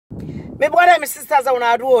My brother and my sisters are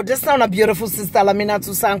on do. This is not a beautiful sister Lamina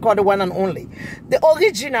to Sanko, the one and only. The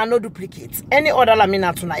original, no duplicates. Any other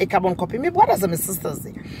Lamina to a carbon copy. My brothers and my sisters.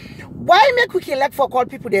 Why make we elect for call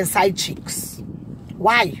people their side chicks?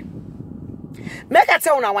 Why? Make I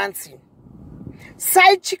tell you one thing.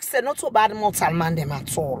 Side chicks are not so bad mortal man them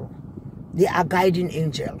at all. They are guiding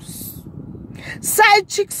angels. Side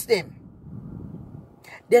chicks them.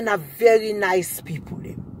 They are very nice people.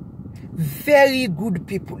 Very good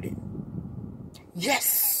people.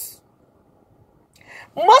 Yes.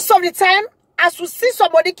 Most of the time, as we see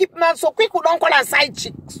somebody keep man so quick, we don't call them side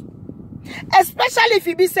chicks. Especially if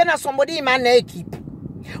you be saying somebody in man keep.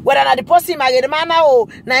 Whether na the person married man or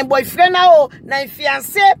na boyfriend or na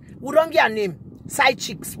fiancé, we don't get a name. Side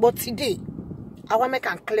chicks. But today, I want to make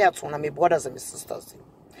it clear to my brothers and my sisters.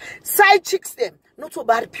 Side chicks them, not so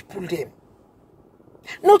bad people them.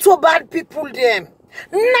 Not so bad people them.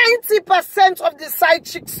 90% of the side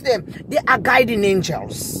chicks them, they are guiding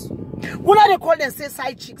angels. When they call them say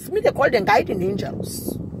side chicks, me they call them guiding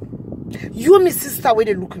angels. You and my sister where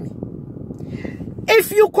they look me.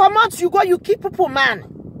 If you come out, you go, you keep people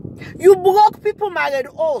man. You broke people married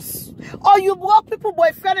us. Or you broke people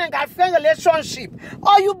boyfriend and girlfriend relationship.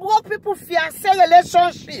 Or you broke people fiancé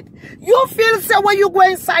relationship. You feel say when you go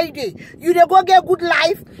inside it, you dey go get good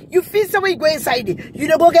life. You feel say when you go inside it, you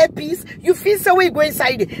dey go get peace. You feel say when you go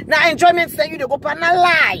inside it. Now enjoyment then you dey go pan a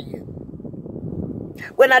lie.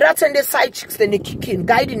 When I attend the side chicks, then they kick in,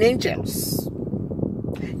 guiding angels.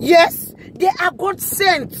 Yes, they are God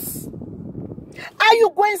sent. Are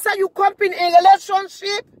you going inside you company in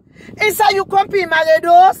relationship? Inside you company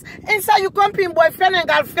marriages? Inside you company boyfriend and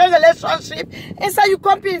girlfriend relationship? Inside you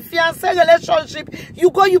company fiancé relationship?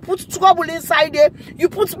 You go, you put trouble inside there. You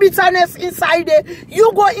put bitterness inside there.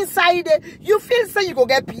 You go inside there. You feel say you go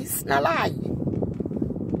get peace. Now lie.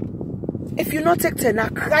 If you not take 10, now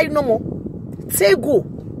cry no more. Say go.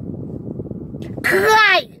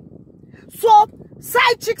 Cry. So,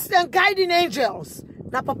 side chicks and guiding angels.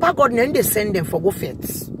 Now, Papa God, then they send them for go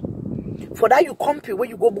fets. For that, you compete where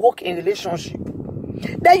you go broke in relationship.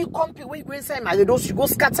 Then you compete where you go inside marriages, you go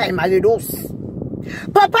scatter in marriages.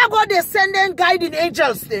 Papa God, they send them guiding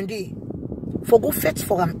angels, then they for go fets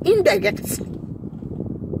for them indirectly.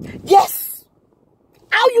 Yes.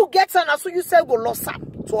 How you get an so you say go lost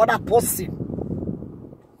them to other person.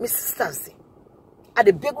 My sisters, at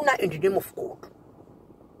the beguna in the name of God.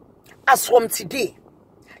 As from today,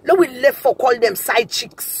 Lord, we left for call them side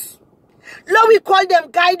chicks. Lord, we call them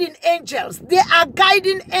guiding angels. They are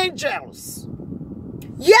guiding angels.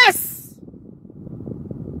 Yes.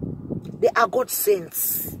 They are God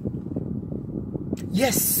saints.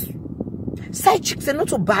 Yes. Side chicks are not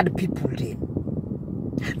so bad people then.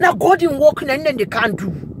 Now God in walking and then they can't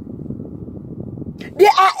do. They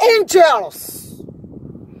are angels.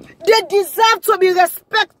 They deserve to be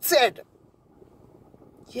respected.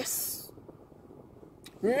 Yes.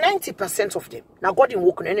 90% of them. Now God in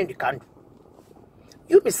walking and then they can't do.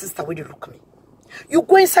 You, my sister, where you look me. You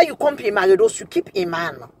go inside, you company marriages, you keep a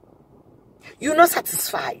man. You not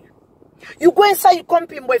satisfied. You go inside, you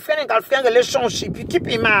company boyfriend and girlfriend relationship, you keep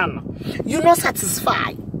a man. You not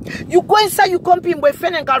satisfied. You go inside, you company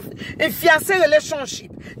boyfriend and girlfriend and fiancé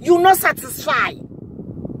relationship, you not satisfied.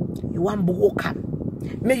 You want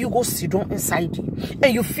broken. May you go sit down inside it.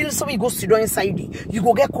 And you feel so you go sit down inside it. You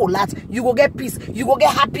go get collapse, you go get peace, you go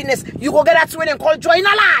get happiness, you go get that way and call joy in a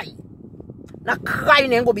lie. Now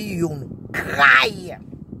crying ain't gonna be you. Cry.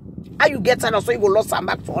 How you get and so you go lost and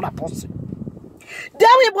back to other person. Then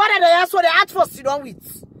we brother they ask for the ask for sit down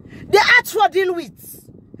with. They ask for deal with.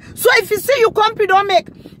 So if you see you company don't make,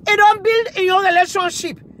 it don't build in your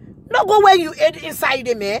relationship. Not go where you aid inside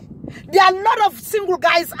them, eh? There are a lot of single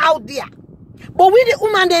guys out there. But we the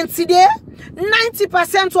woman then today,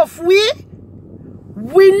 90% of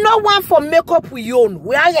we no want for makeup we own.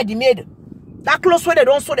 We are ready made. That clothes where they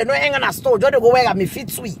don't sew, they don't hang on a store. Just they go wear me fit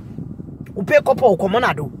sweet. We pay couple or come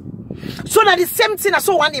on do. So that the same thing as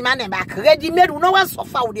so one demand them back. Ready made, we no one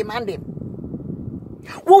suffer, we demand them.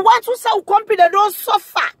 We want to say we company they don't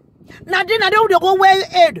suffer. Now then they go well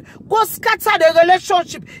aid. Go scatter the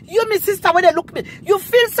relationship. You, my sister, when they look me, you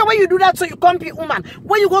feel so when you do that, so you can't be woman.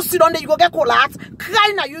 When you go sit down there, you go get collapse.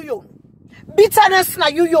 Cry na you yon. Bitterness na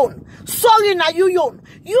you yon. Sorry na you yon.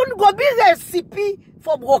 You go be recipe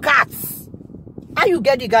for brokers. How you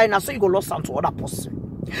get the guy now, so you go lost on to other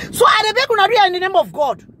person. So I the beg una in the name of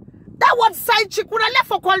God. That word side chick, would I left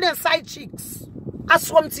for call them side chicks? As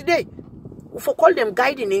from today, we for call them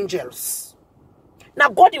guiding angels. Now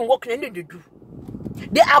God in working and they do.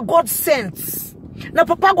 They are God sent. Now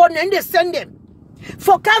Papa God and they send them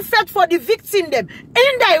for comfort for the victim them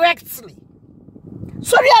indirectly.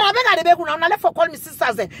 Sorry, I beg the beg now. Let for call me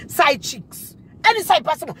sisters side chicks. Any side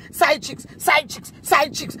person, side chicks, side chicks,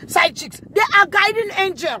 side chicks, side chicks. They are guiding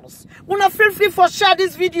angels. Wanna feel free for share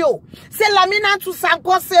this video. Say Lamina to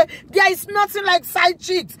Sanko say there is nothing like side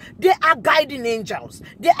chicks. They are guiding angels.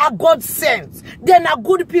 They are God sent. They are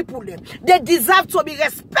good people. They deserve to be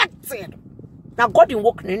respected. Now God in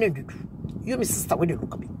work in do. You my sister when you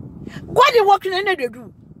look at me. God in work in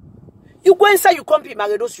do. You go inside you come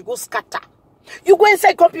Maridos, you go scatter. You go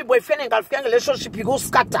inside company boyfriend and girlfriend relationship, you go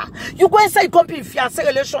scatter. You go inside company fiancé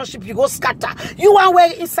relationship, you go scatter. You want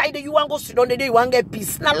where inside you want go sit down the day you want get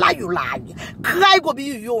peace. Now lie you lie. Cry go be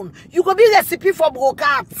your own. You go be recipe for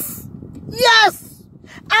brokers. Yes.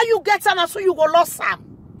 And you get some so you go lost some.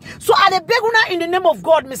 So at the beguna in the name of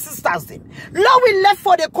God, my sisters them. Lord we left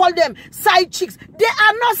for they call them side chicks. They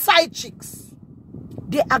are not side chicks.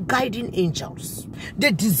 They are guiding angels.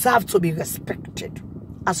 They deserve to be respected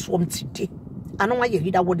as from today. I don't want you to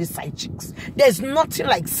hear that word is side chicks. There's nothing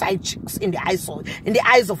like side chicks in the eyes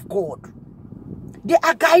of God. They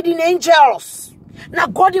are guiding angels. Now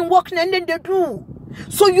God in working and then they do.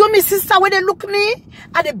 So you, my sister, when they look me,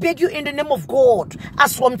 and they beg you in the name of God.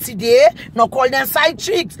 As from today, now call them side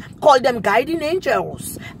chicks, call them guiding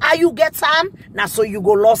angels. Are you get some? Now so you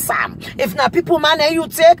go lost some. If now people man and you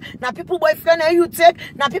take, now people boyfriend and you take,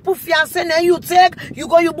 now people fiancé and you take, you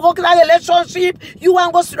go you broke that relationship, you want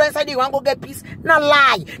to go straight inside, you want to go get peace. Now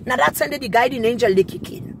lie. Now that's when the guiding angel they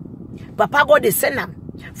kick in. Papa God they send them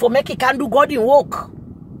for make it can do God in work.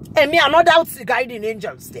 And me, I'm not doubt the guiding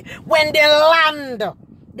angels. When they land,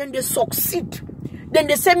 then they succeed. Then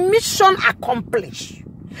they say mission accomplished.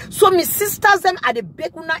 So my sisters them are the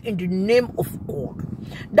beguna in the name of God.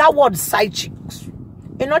 That word side chicks.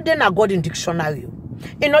 You know they are God in dictionary.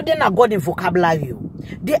 You know they are God in vocabulary.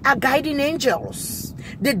 They are guiding angels.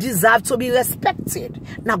 They deserve to be respected.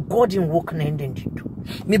 Now God in work and they do.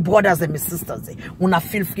 Me brothers and my sisters, wanna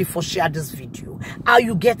feel free for share this video. How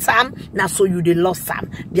you get some, now so you they lost some.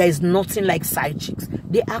 There is nothing like side chicks.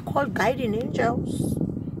 They are called guiding angels.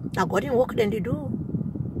 Now God in work then they do.